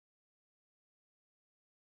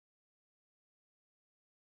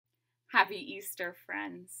Happy Easter,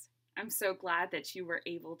 friends. I'm so glad that you were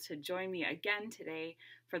able to join me again today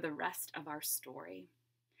for the rest of our story.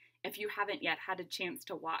 If you haven't yet had a chance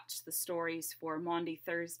to watch the stories for Maundy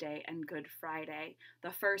Thursday and Good Friday,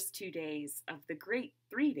 the first 2 days of the great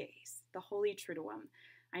 3 days, the Holy Triduum,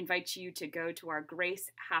 I invite you to go to our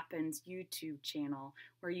Grace Happens YouTube channel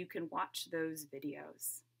where you can watch those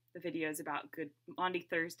videos, the videos about Maundy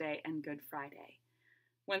Thursday and Good Friday.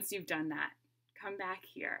 Once you've done that, come back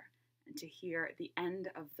here and to hear the end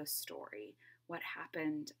of the story, what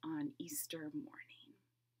happened on Easter morning.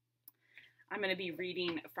 I'm going to be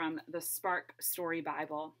reading from the Spark Story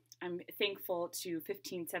Bible. I'm thankful to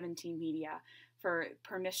 1517 Media for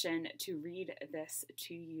permission to read this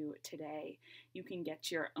to you today. You can get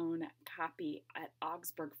your own copy at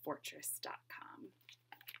augsburgfortress.com.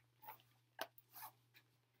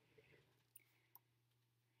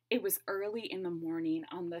 It was early in the morning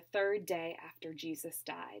on the third day after Jesus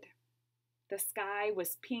died. The sky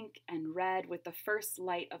was pink and red with the first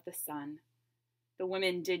light of the sun. The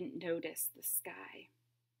women didn't notice the sky.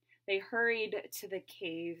 They hurried to the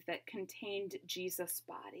cave that contained Jesus'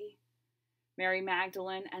 body. Mary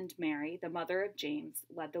Magdalene and Mary, the mother of James,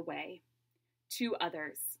 led the way. 2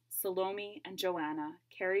 others, Salome and Joanna,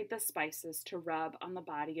 carried the spices to rub on the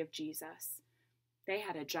body of Jesus. They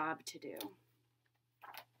had a job to do.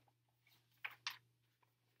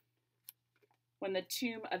 When the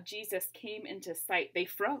tomb of Jesus came into sight, they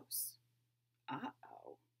froze.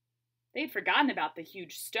 Uh-oh. They'd forgotten about the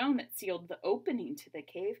huge stone that sealed the opening to the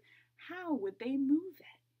cave. How would they move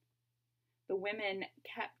it? The women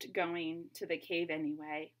kept going to the cave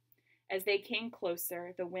anyway. As they came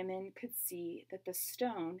closer, the women could see that the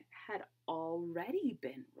stone had already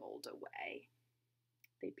been rolled away.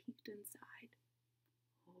 They peeked inside.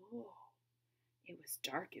 Oh, it was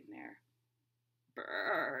dark in there.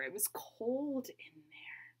 Brr, it was cold in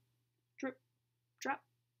there. Drip, drop,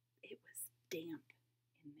 it was damp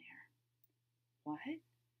in there. What?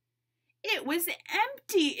 It was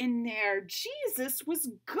empty in there. Jesus was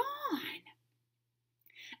gone.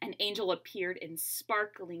 An angel appeared in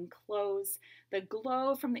sparkling clothes. The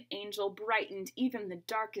glow from the angel brightened even the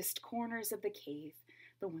darkest corners of the cave.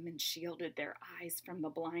 The women shielded their eyes from the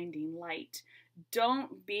blinding light.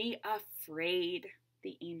 "Don't be afraid,"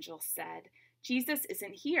 the angel said. "Jesus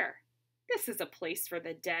isn't here. This is a place for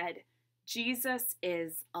the dead. Jesus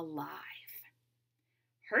is alive."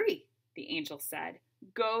 "Hurry," the angel said.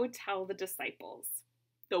 "Go tell the disciples."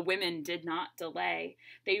 The women did not delay.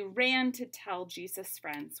 They ran to tell Jesus'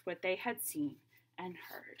 friends what they had seen and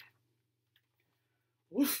heard.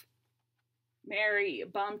 Woof! Mary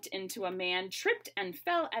bumped into a man, tripped and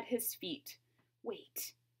fell at his feet.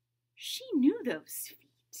 Wait, she knew those feet.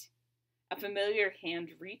 A familiar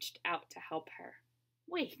hand reached out to help her.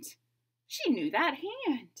 Wait, she knew that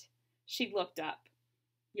hand. She looked up.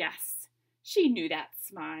 Yes, she knew that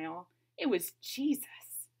smile. It was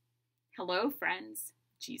Jesus. "Hello, friends,"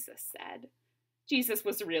 Jesus said. Jesus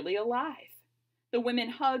was really alive. The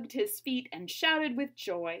women hugged his feet and shouted with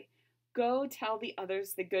joy, "Go tell the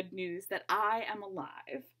others the good news that I am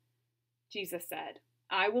alive." Jesus said,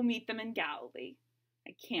 "I will meet them in Galilee.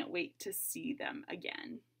 I can't wait to see them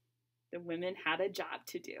again." The women had a job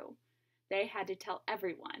to do. They had to tell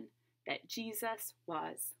everyone that Jesus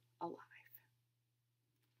was alive.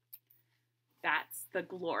 That's the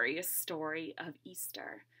glorious story of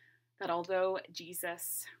Easter, that although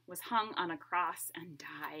Jesus was hung on a cross and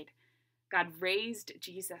died, God raised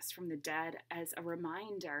Jesus from the dead as a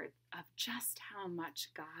reminder of just how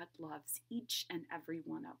much God loves each and every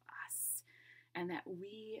one of us, and that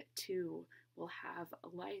we too will have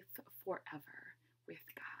life forever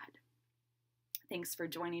with God. Thanks for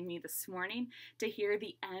joining me this morning to hear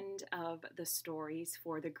the end of the stories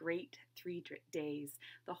for the great 3 days,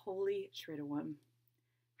 the Holy Triduum.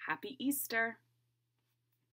 Happy Easter!